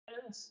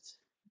Test.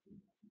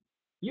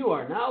 You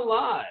are now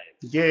live.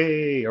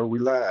 Yay, are we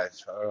live?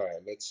 All right,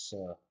 let's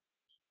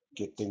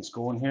get things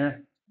going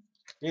here.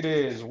 It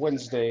is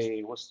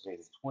Wednesday, what's the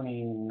date?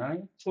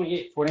 29th?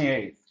 28th.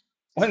 28th.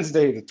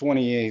 Wednesday, the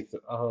 28th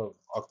of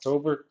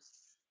October.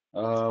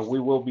 We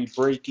will be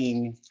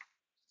breaking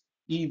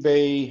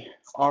eBay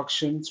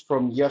auctions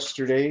from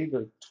yesterday,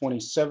 the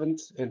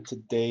 27th, and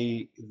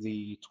today,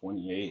 the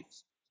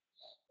 28th.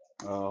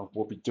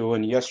 We'll be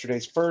doing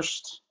yesterday's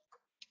first,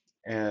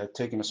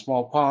 taking a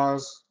small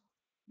pause,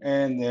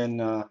 and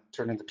then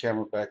turning the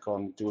camera back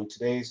on doing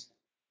today's.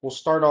 We'll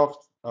start off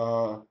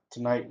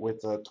tonight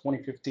with a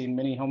 2015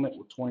 mini helmet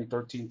with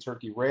 2013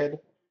 Turkey Red.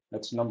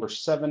 That's number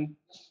 7.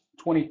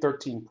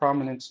 2013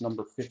 Prominence,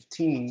 number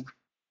 15.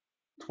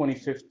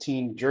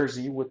 2015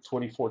 Jersey with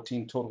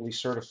 2014 Totally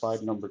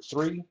Certified, number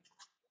 3.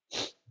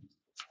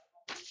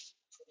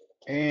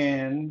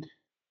 And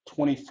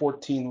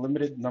 2014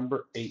 Limited,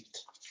 number 8.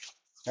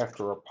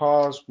 After a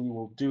pause, we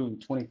will do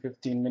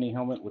 2015 mini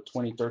helmet with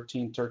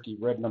 2013 Turkey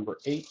Red, number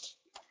 8.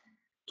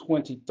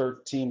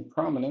 2013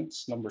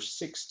 Prominence, number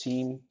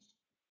 16.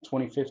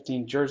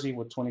 2015 Jersey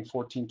with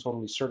 2014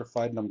 Totally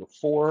Certified, number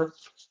 4.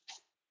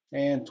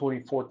 And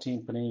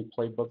 2014 Panini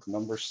Playbook,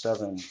 number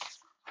 7.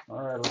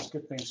 All right, let's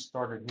get things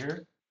started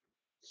here.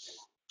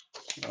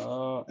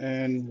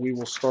 And we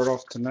will start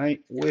off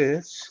tonight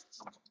with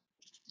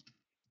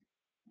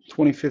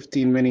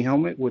 2015 mini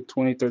helmet with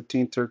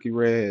 2013 Turkey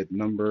Red,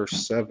 number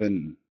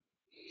 7.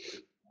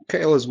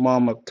 Kayla's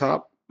mom up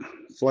top,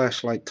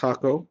 Flashlight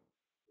Taco,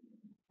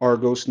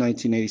 Argos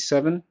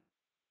 1987,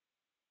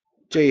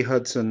 J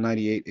Hudson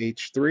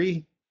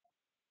 98H3,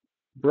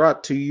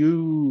 brought to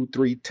you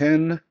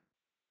 310,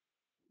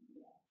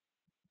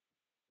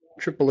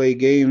 AAA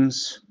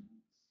Games,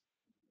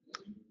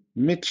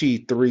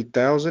 Mitchie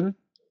 3000,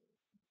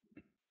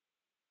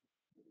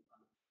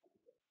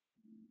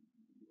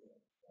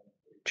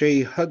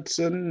 J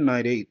Hudson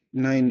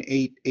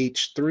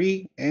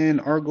 98H3, and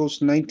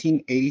Argos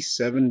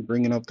 1987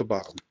 bringing up the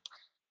bottom.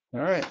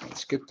 All right,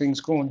 let's get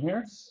things going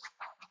here.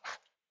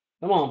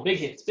 Come on, big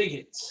hits, big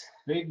hits.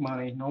 Big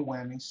money, no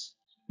whammies,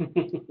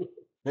 And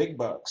big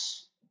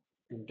bucks.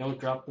 don't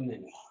drop the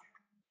mini.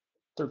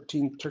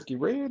 13 Turkey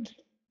Red.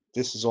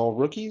 This is all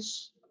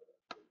rookies.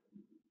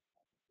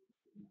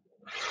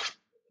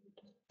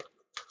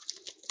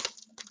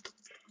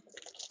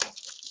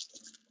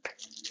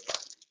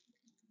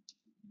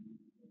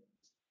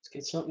 Let's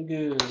get something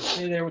good.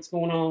 Hey there, what's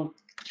going on?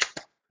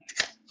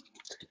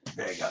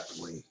 Bag out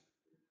the way.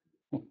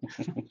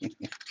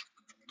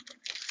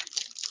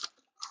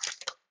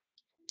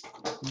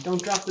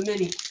 Don't drop the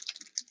mini.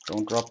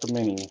 Don't drop the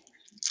mini.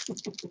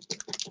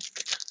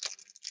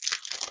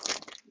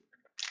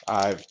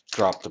 I've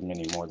dropped the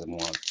mini more than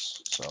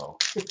once, so.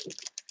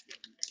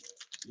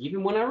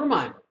 Even when I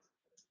remind them.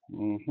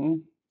 Mm-hmm.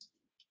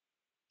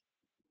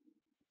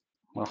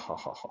 Ha ha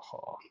ha ha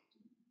ha.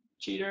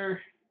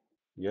 Cheater.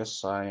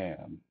 Yes, I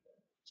am.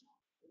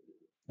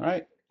 All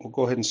right, we'll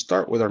go ahead and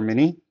start with our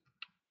mini.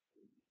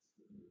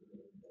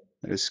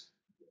 That is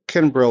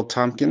Kenbrell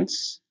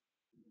Tompkins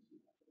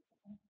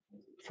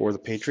for the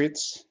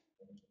Patriots.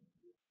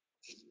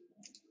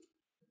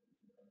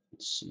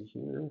 Let's see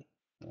here.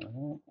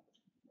 Here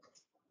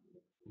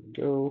we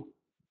go.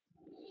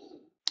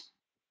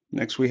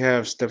 Next we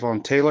have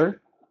Stephon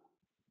Taylor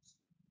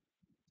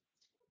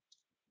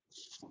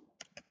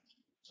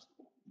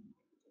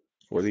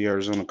for the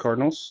Arizona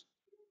Cardinals.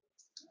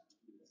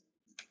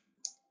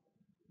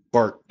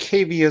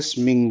 Barcavius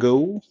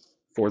Mingo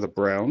for the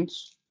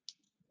Browns.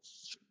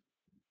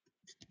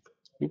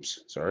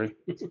 Oops, sorry.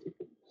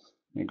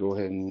 Let me go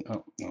ahead and,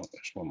 oh, no,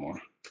 there's one more.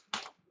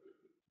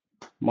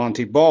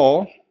 Monty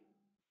Ball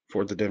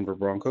for the Denver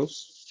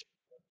Broncos.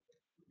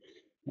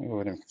 I'll go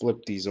ahead and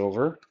flip these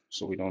over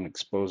so we don't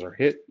expose our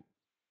hit.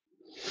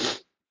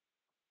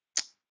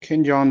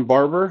 Kenjon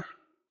Barner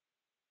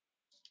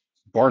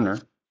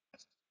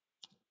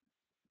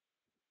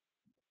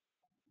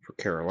for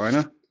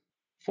Carolina.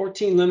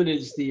 14 limited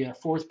is the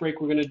fourth break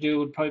we're going to do.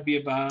 Would probably be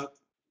about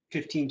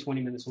 15,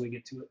 20 minutes when we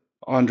get to it.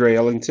 Andre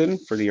Ellington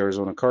for the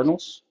Arizona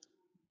Cardinals.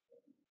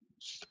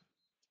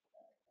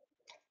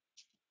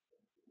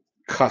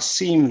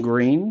 Kasim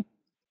Green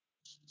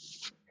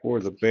for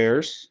the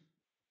Bears.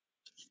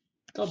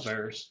 The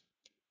Bears.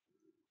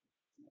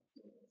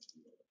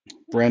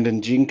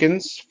 Brandon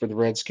Jenkins for the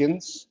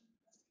Redskins.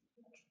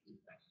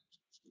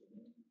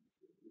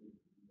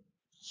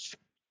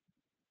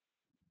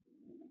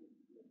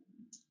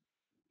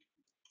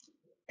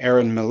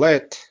 Aaron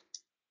Millette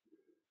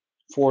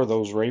for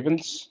those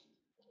Ravens.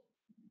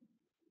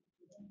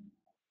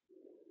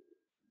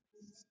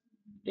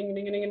 Ding,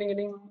 ding, ding, ding,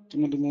 ding.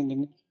 Ding, ding, ding,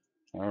 ding.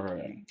 All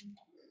right.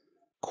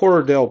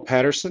 Cordell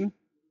Patterson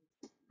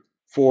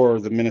for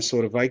the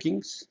Minnesota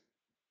Vikings.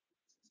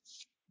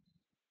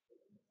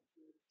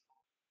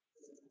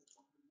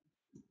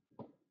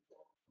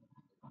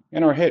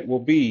 And our hit will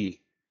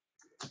be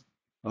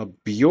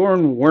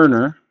Bjorn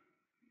Werner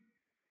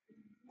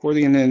for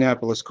the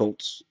Indianapolis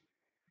Colts.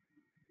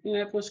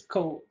 Indianapolis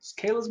Colts.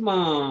 Kayla's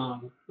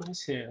mom.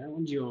 Nice hit. That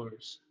one's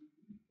yours.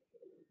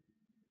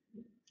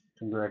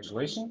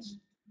 Congratulations.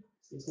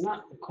 It's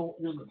not the Colt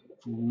you're looking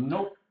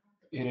Nope,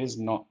 it is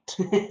not.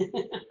 for.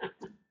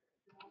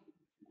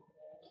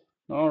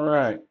 All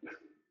right.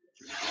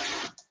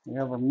 We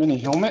have our mini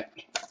helmet.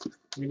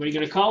 Anybody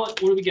gonna call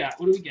it? What do we got?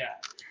 What do we got?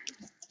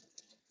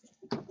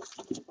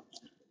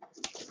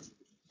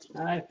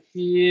 I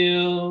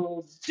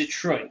feel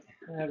Detroit.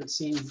 I haven't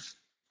seen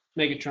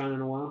Megatron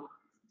in a while.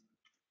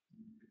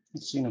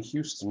 Haven't seen a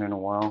Houston in a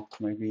while.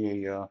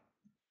 Maybe a,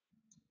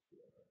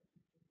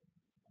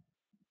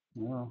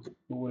 well,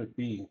 who would it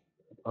be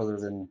other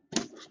than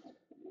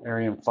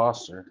Arian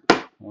Foster?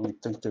 I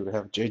don't think they would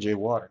have J.J.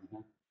 Watt.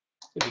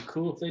 It'd be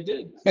cool if they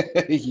did.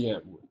 Yeah,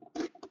 it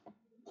would.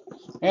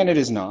 And it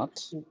is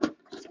not.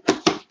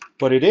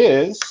 But it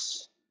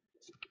is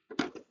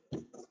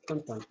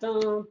Dun, dun,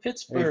 dun. a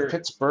Pittsburgh.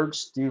 Pittsburgh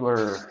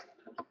Steeler.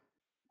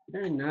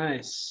 Very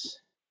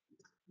nice.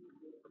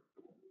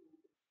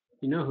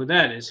 You know who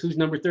that is. Who's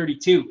number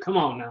 32? Come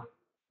on now.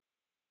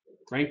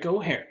 Franco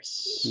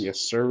Harris.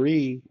 Yes,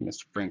 sirree,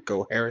 Mr.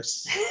 Franco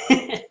Harris.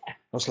 I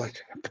was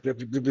like,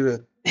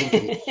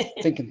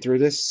 thinking through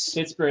this.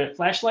 Pittsburgh.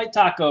 Flashlight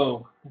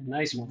Taco.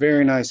 Nice one.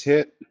 Very nice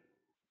hit.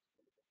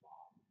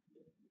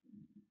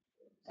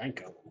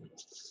 Franco.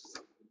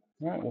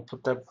 All right, we'll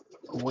put that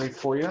away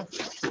for you.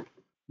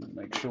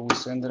 Make sure we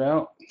send it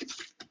out.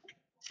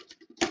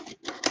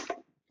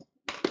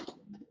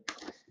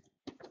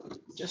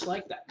 Just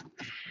like that.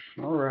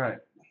 All right.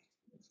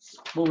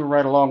 Moving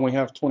right along, we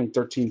have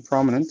 2013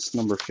 Prominence,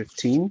 number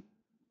 15.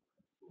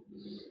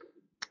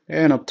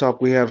 And up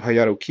top, we have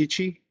Hayato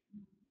Kichi,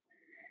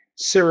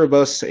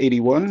 Cerebus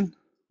 81,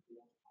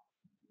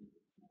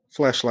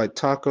 Flashlight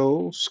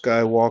Taco,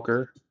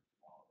 Skywalker,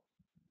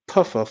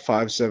 Puffa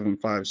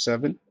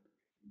 5757,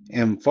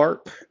 M.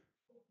 Farp,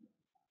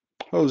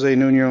 Jose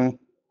Nuno,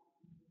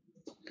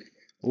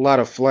 a lot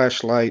of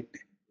Flashlight,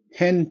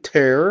 Hen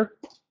Terror,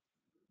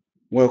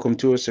 welcome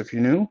to us if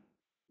you're new,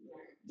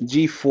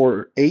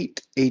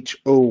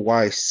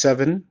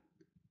 G48HOY7,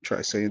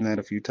 try saying that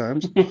a few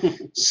times,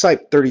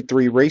 Sipe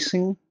 33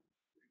 Racing,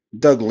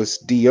 Douglas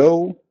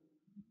D.O.,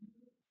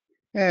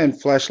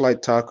 and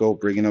Flashlight Taco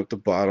bringing up the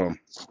bottom.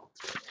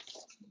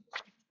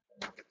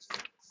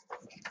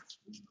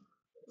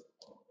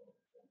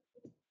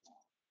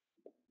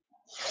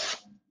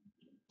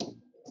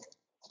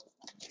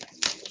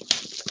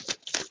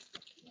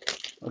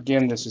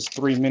 Again, this is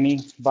 3 mini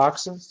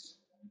boxes,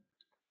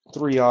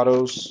 3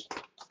 autos,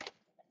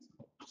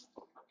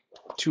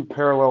 2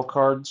 parallel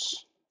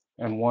cards,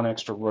 and 1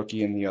 extra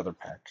rookie in the other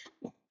pack.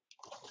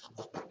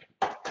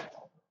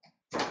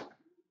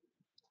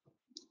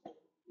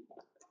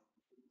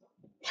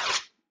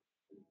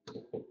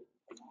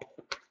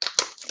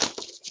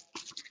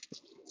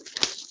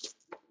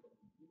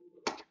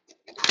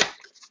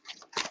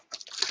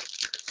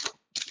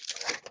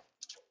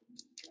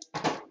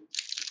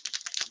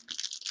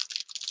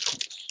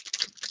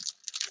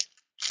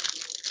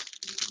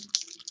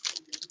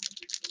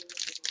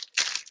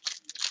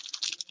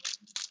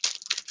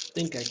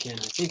 I think I can.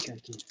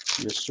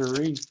 Yes,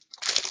 sirree.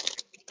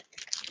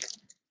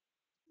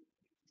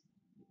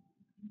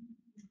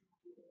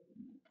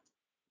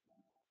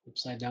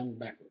 Upside down and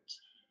backwards.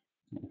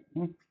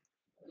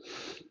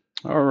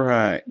 All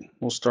right,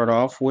 we'll start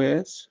off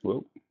with,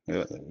 whoa,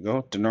 there we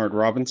go, Denard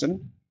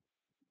Robinson.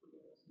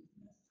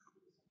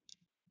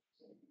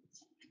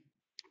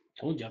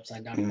 Told you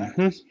upside down and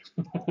backwards.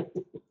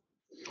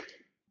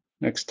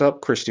 Next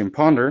up, Christian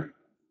Ponder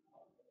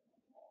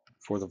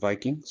for the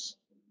Vikings.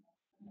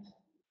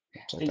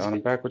 Upside down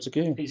and backwards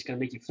again. He's gonna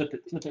make you flip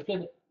it, flip it,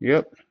 flip it.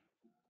 Yep.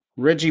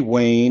 Reggie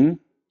Wayne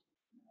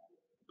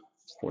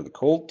for the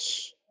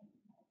Colts.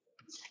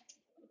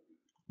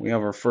 We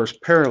have our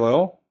first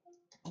parallel,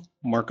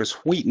 Marcus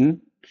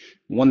Wheaton,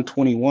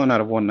 121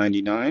 out of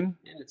 199.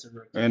 And it's a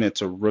rookie. And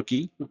it's a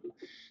rookie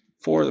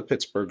for the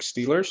Pittsburgh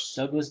Steelers.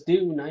 Douglas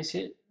Dew, nice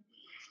hit.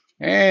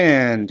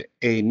 And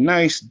a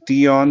nice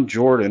Dion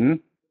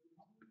Jordan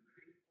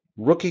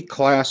rookie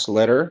class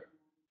letter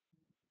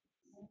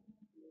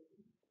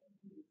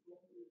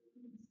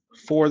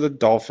for the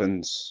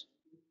Dolphins.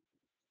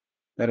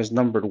 That is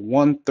numbered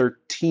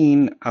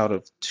 113 out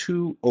of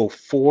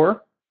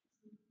 204.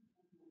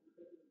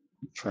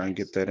 Try and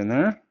get that in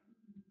there.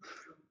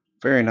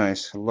 Very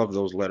nice. I love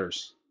those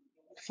letters.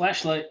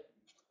 Flashlight.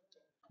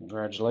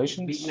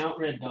 Congratulations. Beating out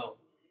Red Dog.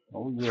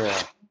 Oh,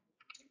 yeah.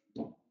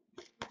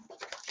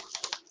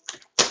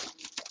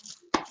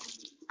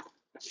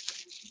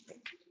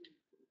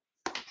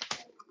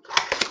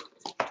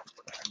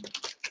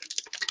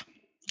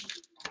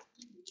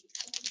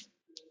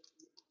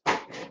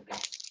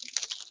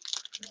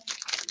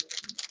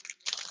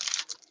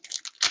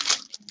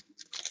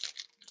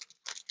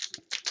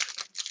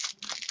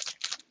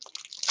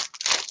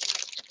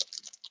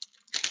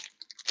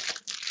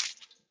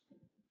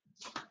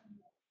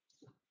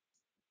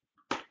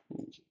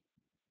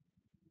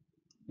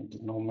 I'm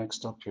getting all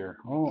mixed up here.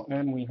 Oh,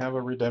 and we have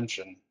a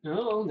redemption.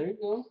 Oh, there you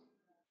go.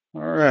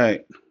 All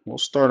right. We'll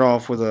start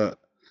off with a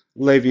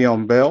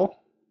Le'Veon Bell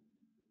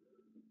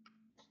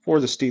for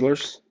the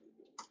Steelers.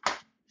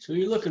 So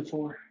you're looking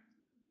for.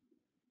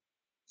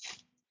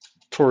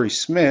 Torrey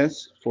Smith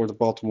for the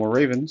Baltimore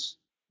Ravens.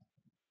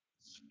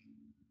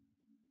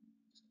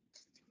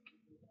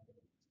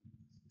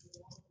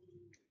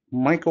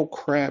 Michael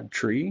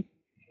Crabtree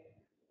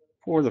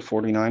for the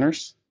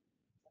 49ers.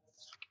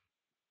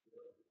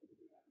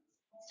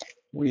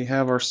 We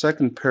have our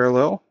second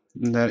parallel,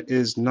 and that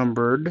is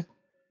numbered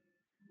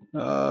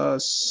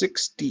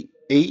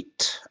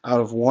 68 out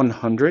of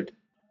 100.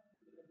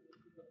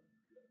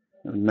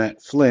 And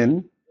Matt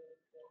Flynn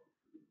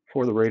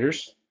for the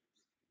Raiders.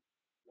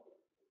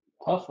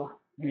 Puffa.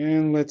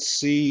 And let's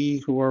see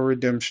who our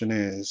redemption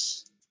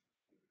is.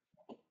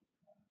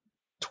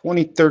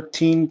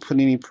 2013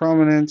 Panini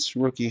Prominence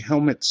rookie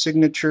helmet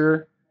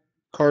signature,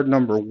 card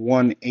number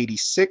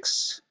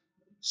 186,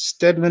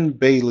 Stedman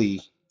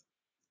Bailey.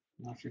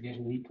 I forget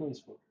who he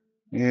plays for.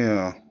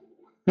 Yeah.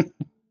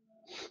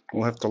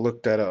 We'll have to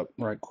look that up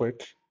right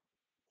quick.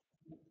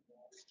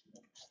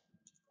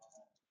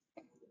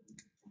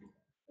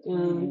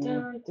 Dun,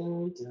 dun,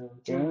 dun, dun,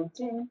 dun,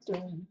 dun,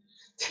 dun.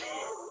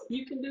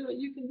 You can do it.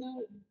 You can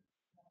do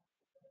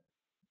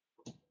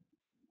it.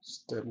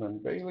 Stedman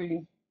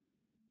Bailey.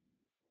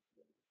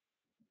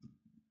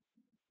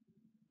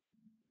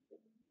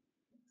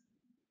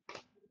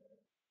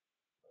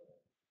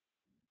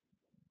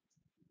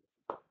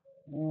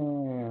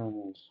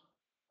 And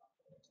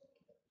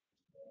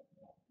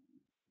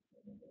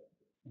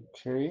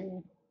okay.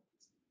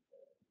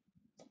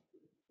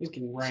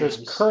 Looking Says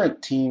Rams.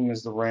 current team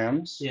is the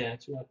Rams. Yeah,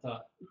 that's what I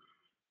thought.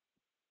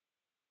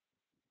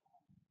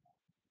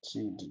 Let's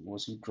see,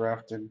 was he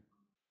drafted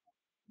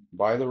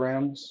by the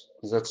Rams?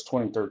 Because that's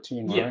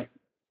 2013, Yeah. right?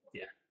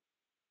 Yeah.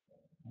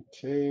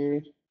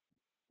 Okay.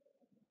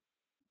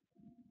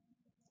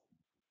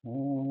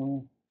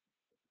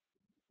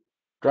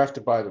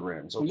 Drafted by the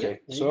Rams. Okay, there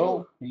you so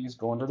go. he's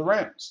going to the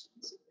Rams.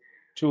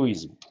 Too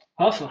easy.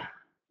 Puffa.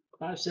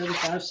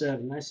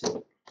 5757. I see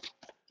it.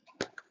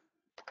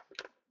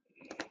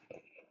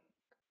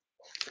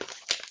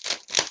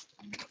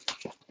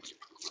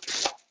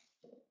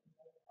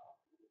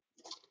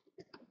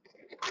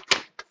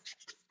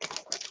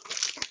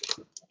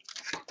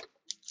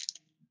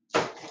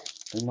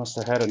 They must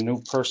have had a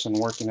new person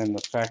working in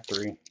the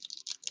factory.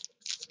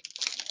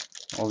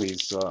 All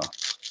these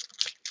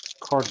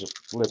cards are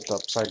flipped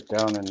upside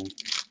down and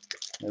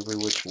every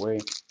which way.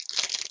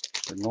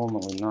 They're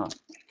normally not.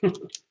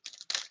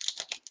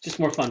 Just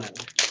more fun that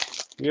way.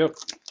 Yep.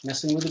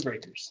 Messing with the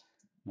breakers.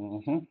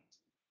 Mm-hmm. At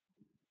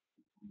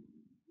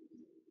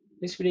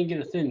least we didn't get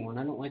a thin one.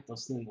 I don't like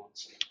those thin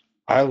ones.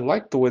 I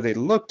like the way they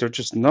look. They're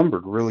just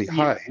numbered really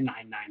high.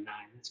 999.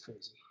 That's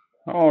crazy.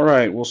 All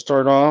right, we'll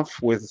start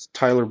off with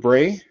Tyler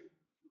Bray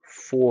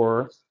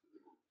for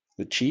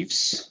the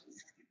Chiefs.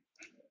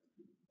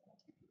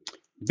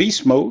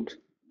 Beast Mode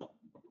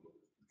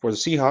for the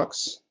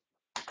Seahawks.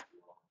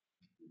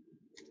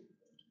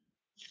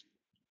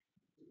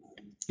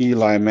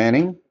 Eli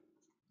Manning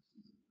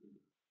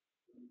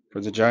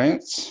for the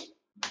Giants.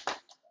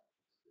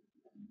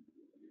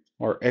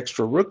 Our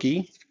extra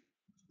rookie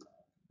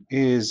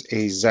is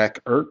a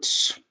Zach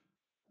Ertz.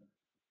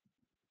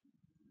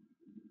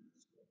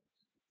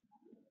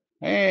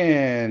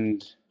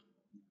 And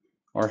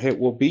our hit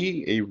will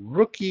be a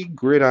rookie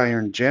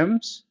Gridiron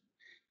Gems,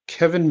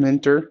 Kevin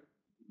Minter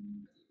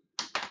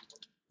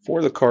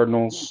for the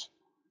Cardinals.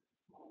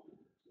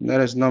 And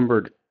that is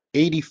numbered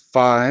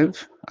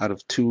 85 out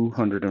of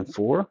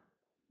 204.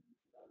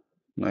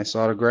 Nice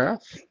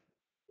autograph.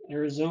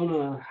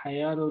 Arizona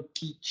Hayato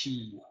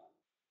Kichi.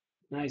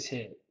 Nice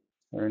hit.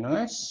 Very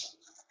nice.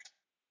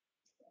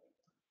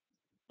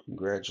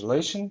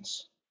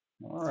 Congratulations.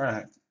 All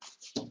right.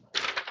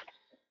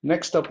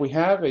 Next up, we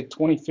have a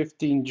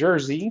 2015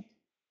 jersey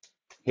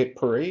hit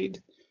parade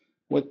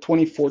with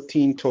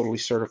 2014 totally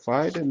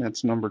certified, and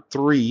that's number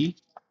 3.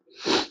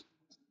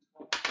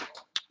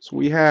 So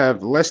we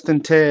have Less Than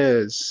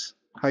Tez,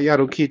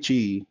 Hayato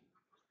Kichi,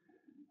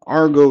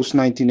 Argos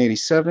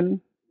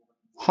 1987,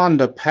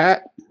 Honda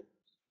Pat,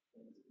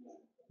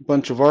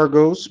 bunch of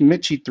Argos,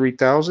 Mitchie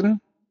 3000,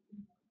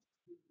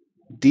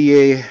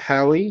 D.A.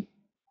 Halley,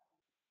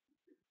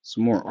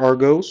 some more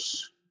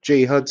Argos,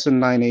 J. Hudson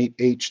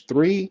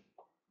 98H3,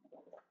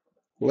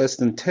 Less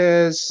Than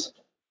Tez,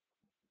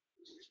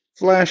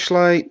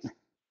 Flashlight,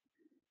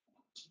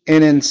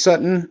 N.N.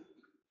 Sutton,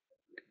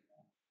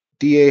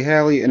 D.A.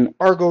 Halley, and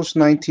Argos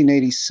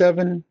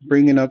 1987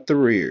 bringing up the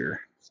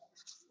rear.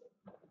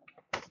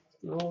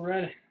 All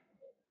right.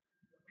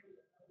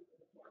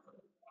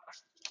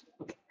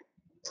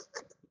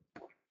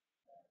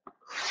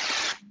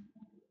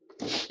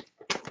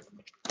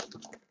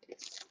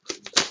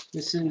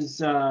 This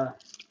is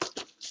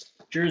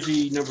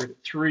jersey number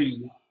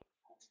 3.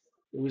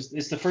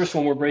 It's the first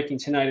one we're breaking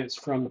tonight. It's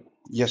from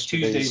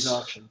Tuesday's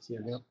auctions. Yeah.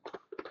 Yep.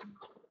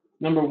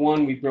 Number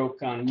 1 we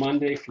broke on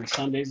Monday for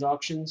Sunday's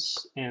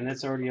auctions, and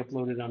that's already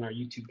uploaded on our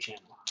YouTube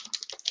channel.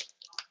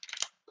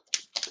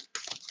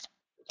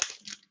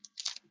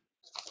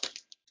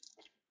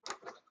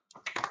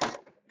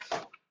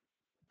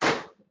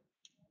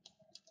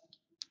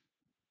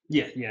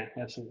 Yeah,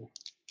 absolutely.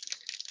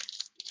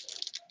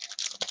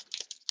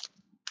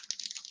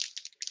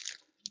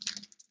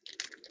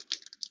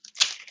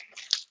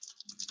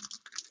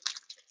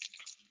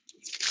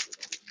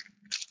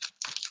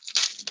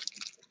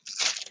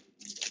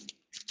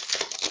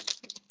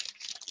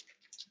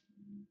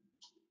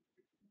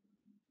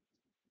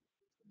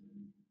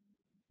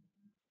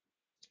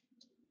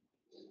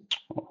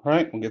 All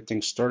right, we'll get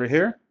things started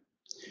here.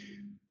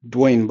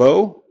 Dwayne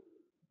Bowe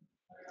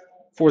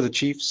for the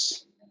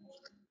Chiefs.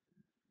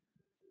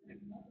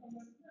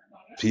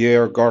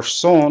 Pierre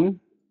Garçon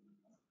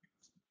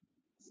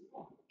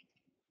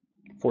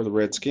for the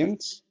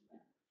Redskins.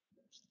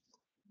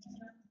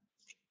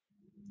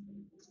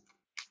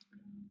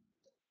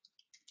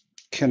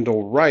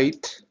 Kendall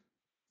Wright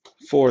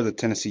for the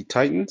Tennessee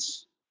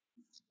Titans.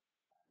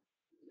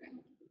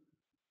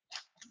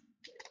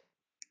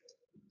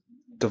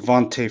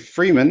 Devontae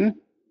Freeman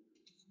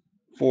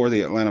for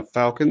the Atlanta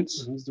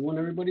Falcons. He's the one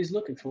everybody's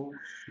looking for.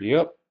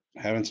 Yep,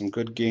 having some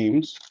good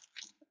games.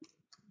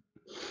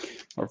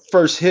 Our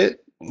first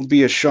hit will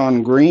be a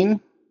Sean Green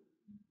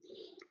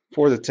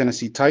for the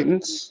Tennessee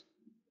Titans.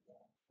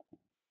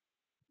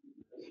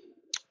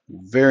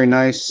 Very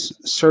nice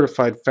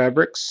certified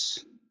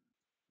fabrics.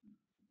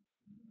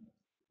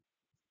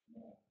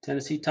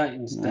 Tennessee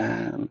Titans,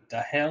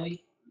 the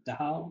Haley, the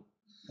How.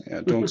 Yeah,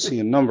 I don't see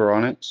a number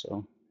on it,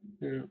 so.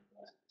 Yeah.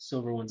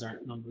 Silver ones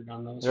aren't numbered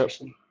on those. Yep.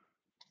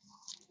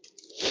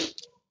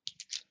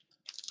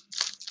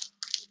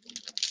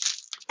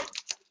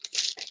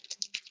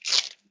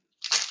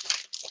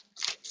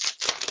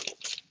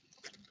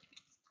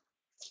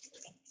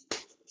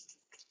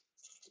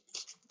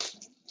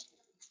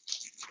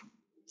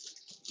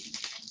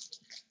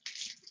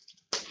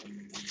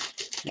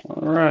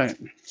 All right.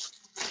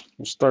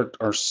 We'll start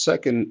our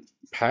second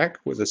pack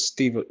with a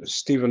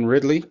Stephen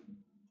Ridley.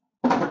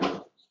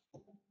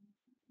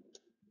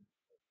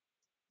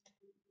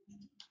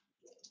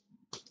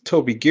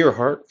 Toby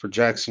Gerhart for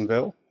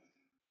Jacksonville.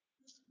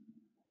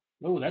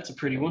 Oh, that's a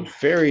pretty one.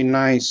 Very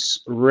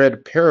nice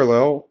red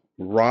parallel,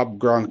 Rob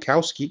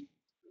Gronkowski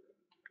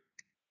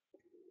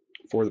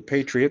for the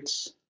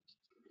Patriots.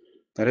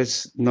 That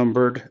is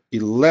numbered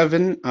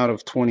 11 out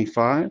of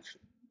 25.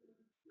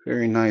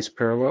 Very nice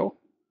parallel.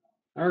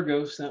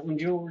 Argos, that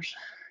one's yours.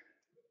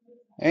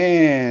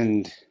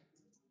 And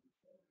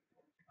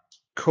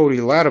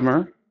Cody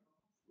Latimer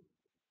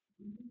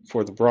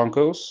for the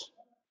Broncos.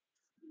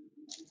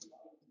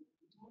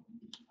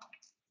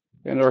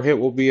 And our hit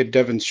will be a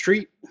Devin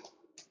Street.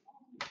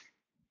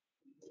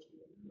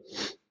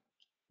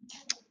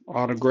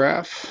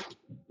 Autograph,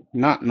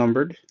 not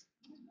numbered,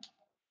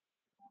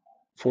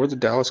 for the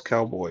Dallas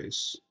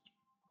Cowboys.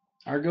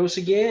 Argos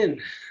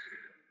again.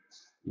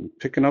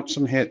 Picking up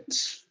some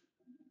hits.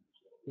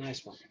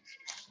 Nice one.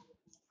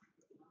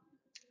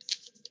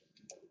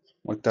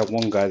 Like that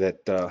one guy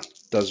that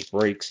does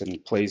breaks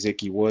and plays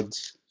Icky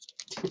Woods.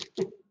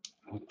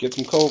 Get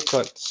some cold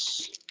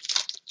cuts.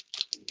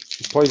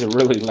 He plays it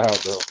really loud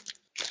though.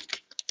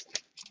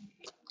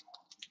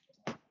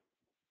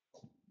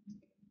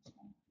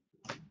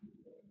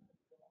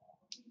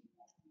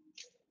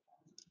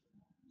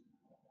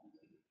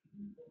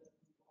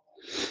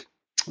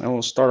 And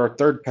we'll start our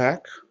third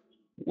pack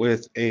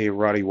with a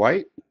Roddy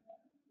White.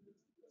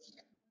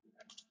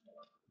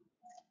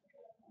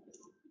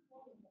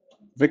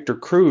 Victor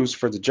Cruz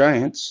for the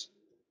Giants.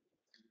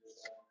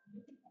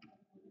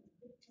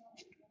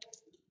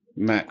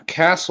 Matt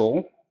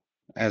Castle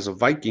as a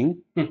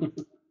Viking.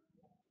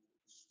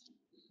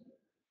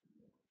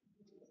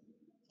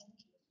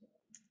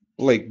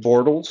 Blake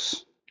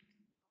Bortles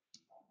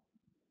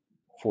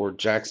for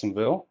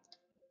Jacksonville.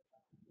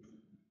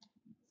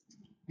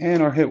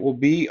 And our hit will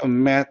be a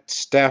Matt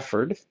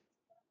Stafford.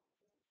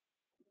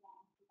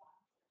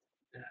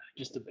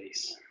 Just a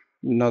base.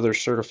 Another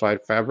certified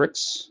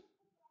fabrics.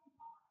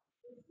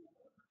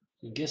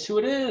 And guess who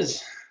it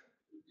is?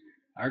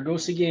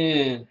 Argos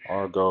again.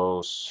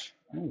 Argos.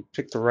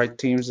 Pick the right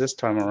teams this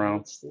time around.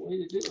 That's the way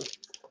to do it.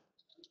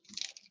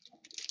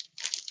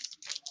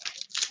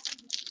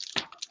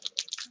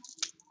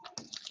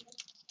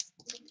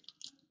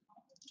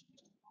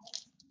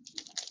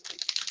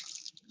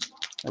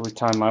 Every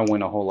time I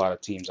win a whole lot of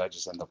teams, I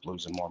just end up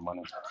losing more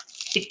money.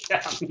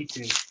 Yeah, me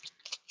too.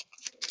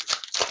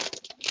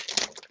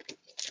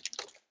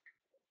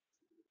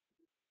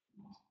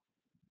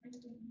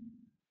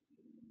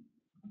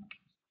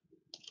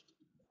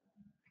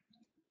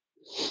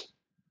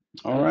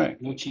 All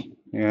right. No cheating.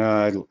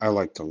 Yeah, I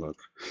like to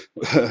look.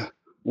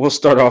 We'll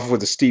start off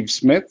with a Steve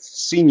Smith,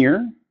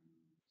 Sr.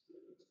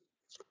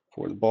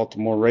 for the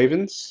Baltimore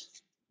Ravens.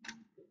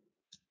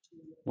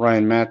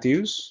 Ryan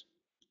Matthews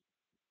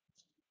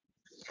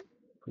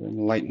for the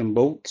Lightning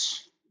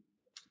Bolts.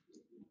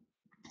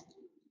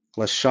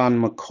 LaShawn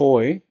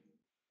McCoy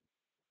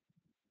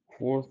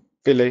for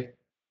Philly.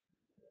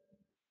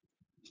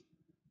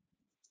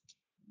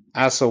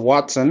 Asa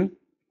Watson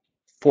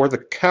for the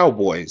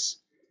Cowboys.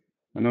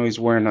 I know he's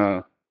wearing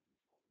a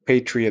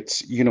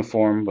Patriots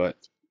uniform, but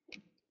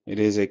it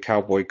is a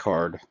Cowboy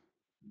card.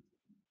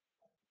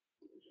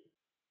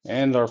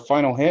 And our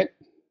final hit,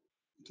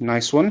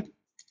 nice one,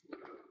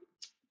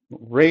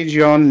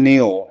 Rajon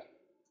Neal.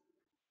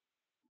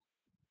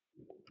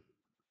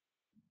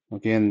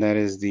 Again, that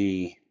is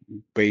the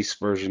base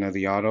version of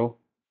the auto,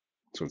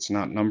 so it's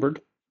not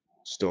numbered.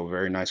 Still a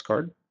very nice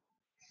card.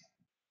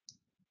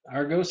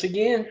 Argos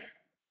again.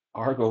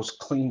 Argos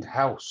cleaned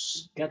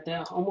house. Got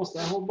that almost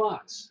that whole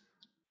box.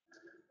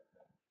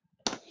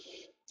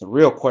 The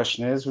real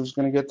question is, who's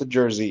going to get the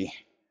jersey?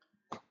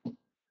 I'm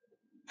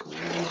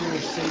going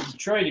to say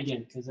Detroit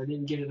again because I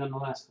didn't get it on the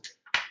last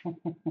one.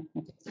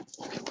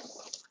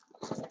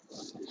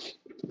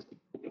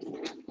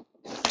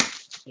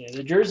 Yeah,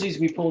 the jerseys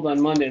we pulled on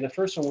Monday. The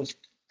first one was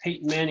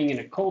Peyton Manning in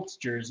a Colts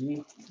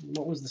jersey.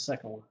 What was the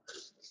second one?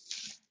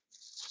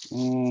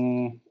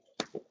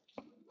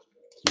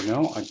 You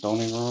know, I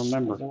don't even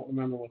remember. I don't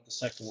remember what the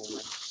second one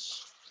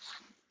was.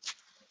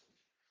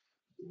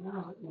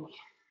 No,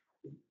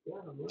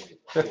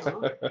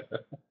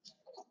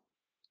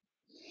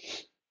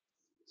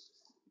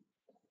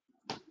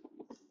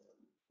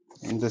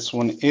 And this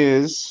one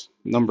is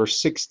number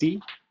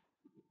 60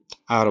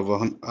 out of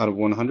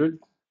 100.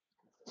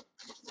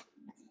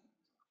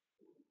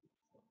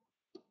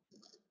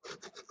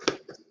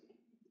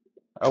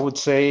 I would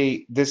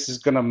say this is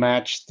gonna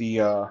match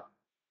the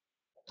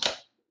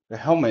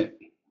helmet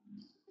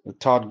with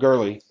Todd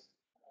Gurley.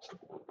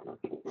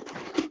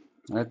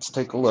 Let's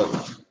take a look.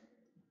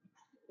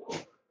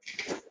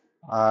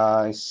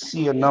 I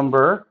see a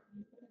number,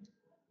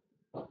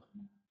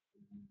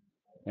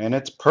 and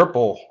it's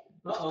purple.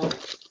 Uh-oh.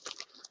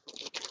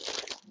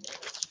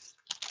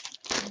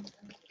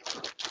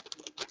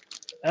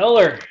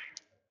 Eller,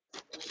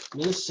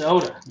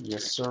 Minnesota.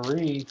 Yes,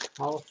 sirree.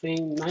 Hall of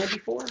Fame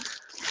 94.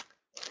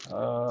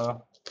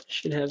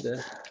 Should have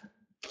the.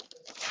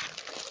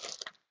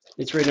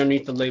 It's right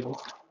underneath the label.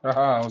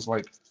 I was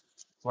like,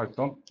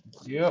 don't.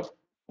 Yep.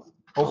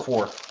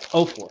 04. 04.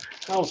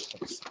 I was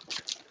close.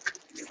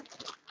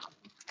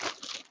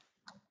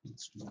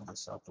 Let's move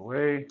this out the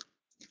way. Here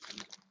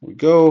we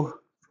go.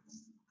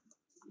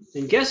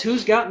 And guess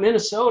who's got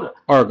Minnesota?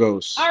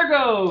 Argos.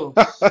 Argo.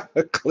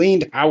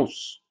 Cleaned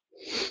house.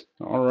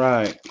 All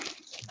right.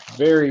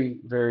 Very,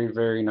 very,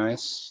 very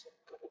nice.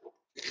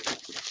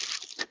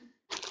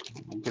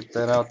 We'll get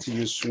that out to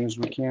you as soon as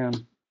we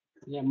can.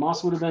 Yeah,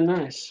 Moss would have been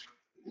nice.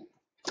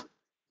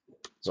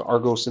 Is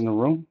Argos in the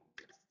room?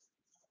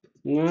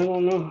 No, I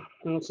don't know.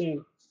 I don't see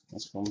him.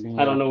 That's gonna be.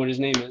 I don't know what his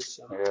name is.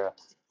 So. Yeah.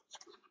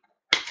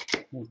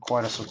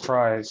 Quite a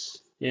surprise.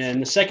 Yeah,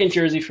 and the second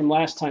jersey from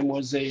last time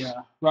was a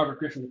Robert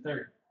Griffin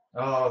III.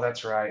 Oh,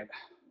 that's right.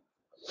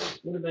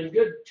 Would have been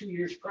good 2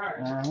 years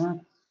prior. All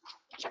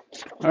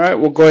right,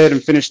 we'll go ahead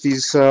and finish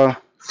these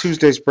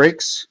Tuesday's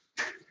breaks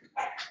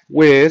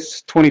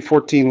with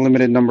 2014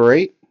 limited number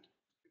 8.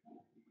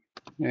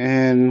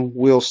 And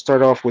we'll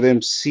start off with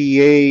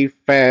MCA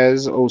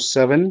Faz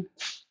 07,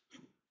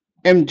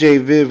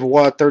 MJ Viv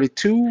Watt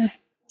 32,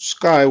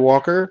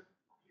 Skywalker,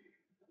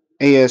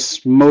 AS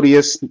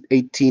Modius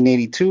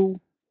 1882,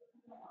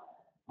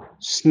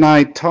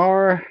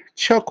 Snitar,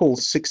 Chuckle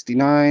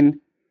 69,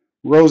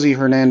 Rosie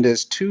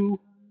Hernandez 2,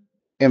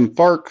 M.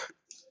 Fark,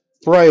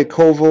 Brian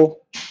Koval,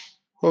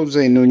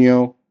 Jose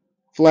Nuno,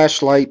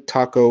 Flashlight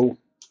Taco,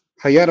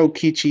 Hayato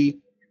Kichi,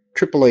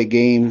 AAA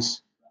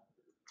Games,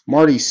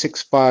 Marty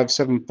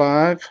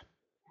 6575,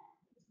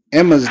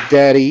 Emma's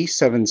Daddy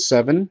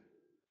 77,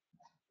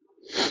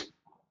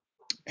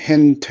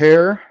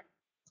 Henter,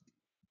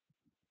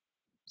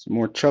 some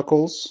more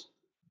Chuckles,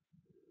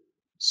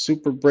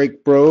 Super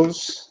Break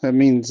Bros, that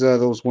means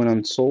those went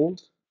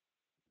unsold,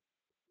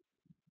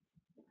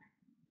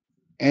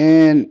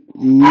 and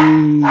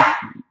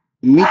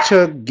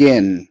Micha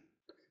Gen,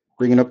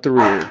 bringing up the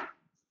rear.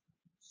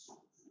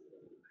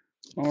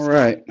 All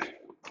right.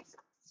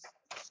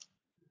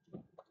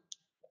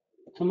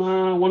 Come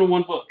on,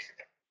 101 book.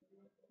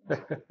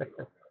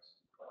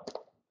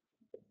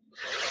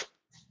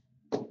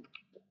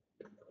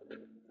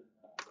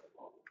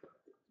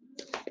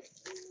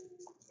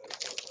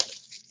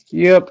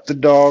 Yep, the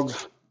dog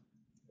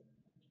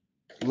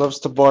loves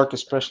to bark,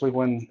 especially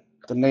when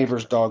the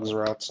neighbor's dogs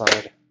are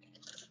outside.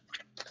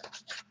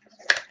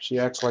 She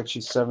acts like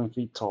she's 7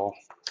 feet tall.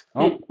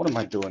 Oh, what am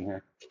I doing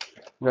here?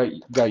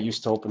 Got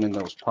used to opening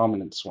those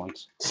prominence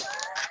ones.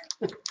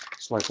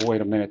 It's like,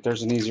 wait a minute,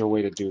 there's an easier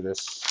way to do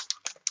this.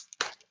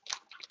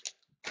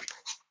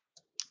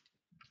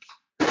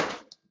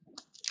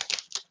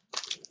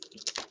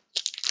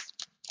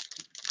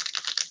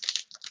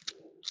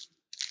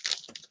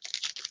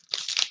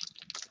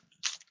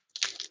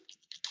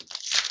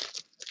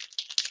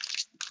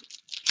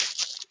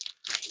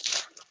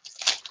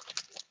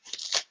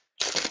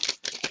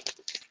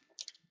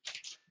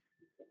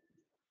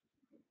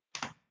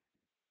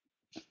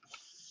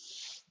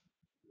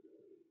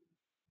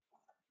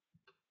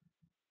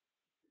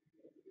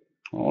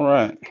 All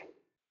right,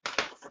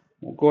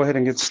 we'll go ahead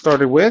and get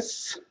started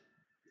with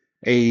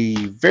a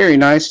very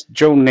nice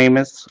Joe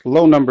Namath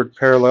low numbered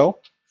parallel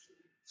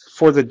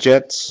for the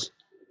Jets,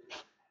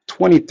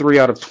 23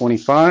 out of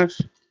 25.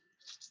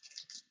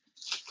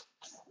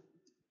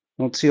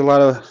 Don't see a lot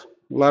of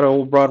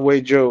old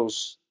Broadway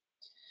Joes.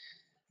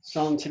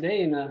 Saw him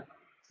today in a,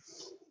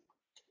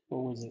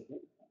 what was it?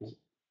 I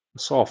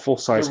saw a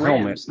full-size The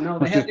helmet. Rams. No,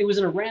 they had, it was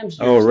in a Rams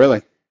jersey. Oh,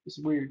 really? It's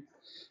weird.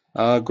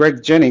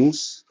 Greg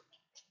Jennings,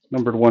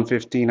 numbered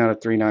 115 out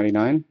of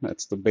 399.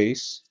 That's the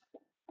base.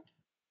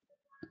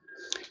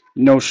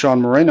 No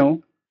Sean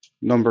Moreno,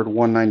 numbered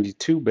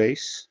 192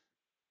 base.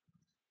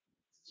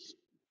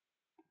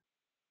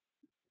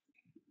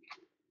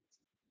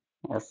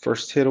 Our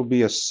first hit will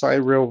be a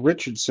Cyril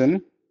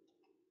Richardson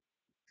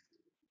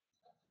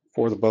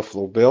for the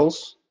Buffalo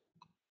Bills.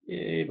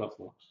 Yay,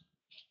 Buffalo.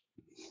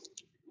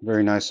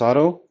 Very nice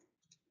auto.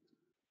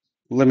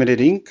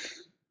 Limited ink,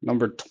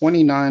 number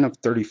 29 of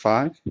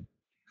 35,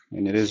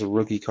 and it is a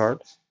rookie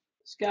card.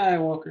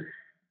 Skywalker.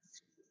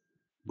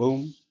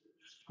 Boom.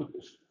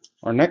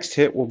 Our next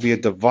hit will be a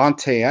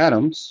Devontae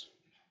Adams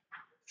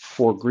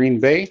for Green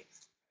Bay.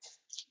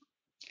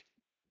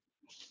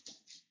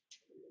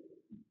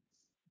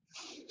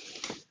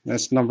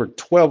 That's number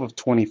 12 of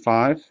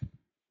 25.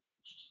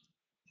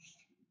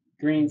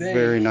 Green Bay.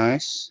 Very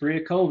nice.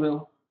 Bria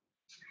Colville.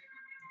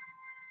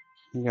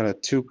 We got a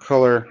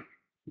 2-color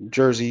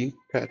jersey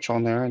patch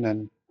on there and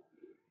then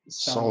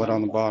solid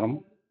on the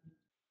bottom.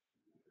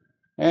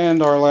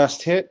 And our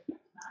last hit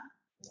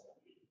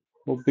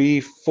will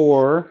be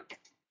for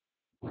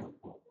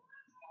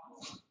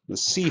the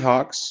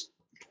Seahawks.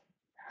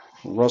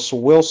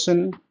 Russell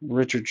Wilson,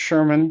 Richard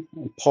Sherman,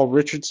 and Paul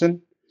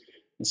Richardson.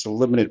 It's a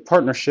limited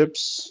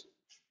partnerships.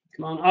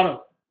 Come on,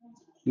 auto.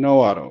 No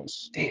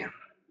autos. Damn.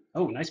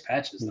 Oh, nice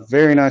patches though.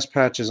 Very nice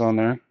patches on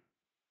there.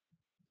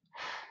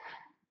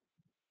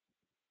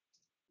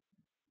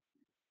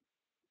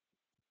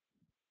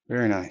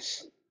 Very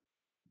nice.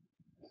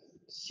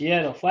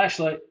 Seattle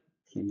flashlight.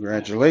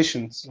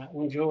 Congratulations. That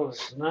one's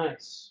yours.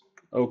 Nice.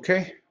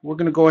 Okay, we're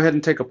going to go ahead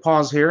and take a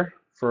pause here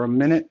for a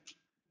minute.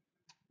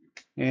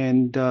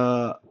 And,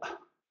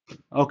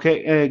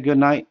 okay, good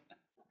night.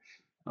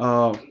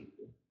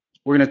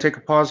 We're going to take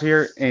a pause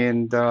here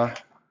and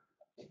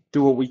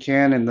do what we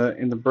can in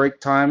the break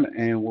time,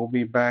 and we'll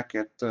be back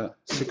at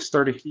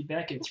 6:30. Be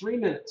back in 3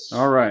 minutes.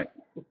 All right.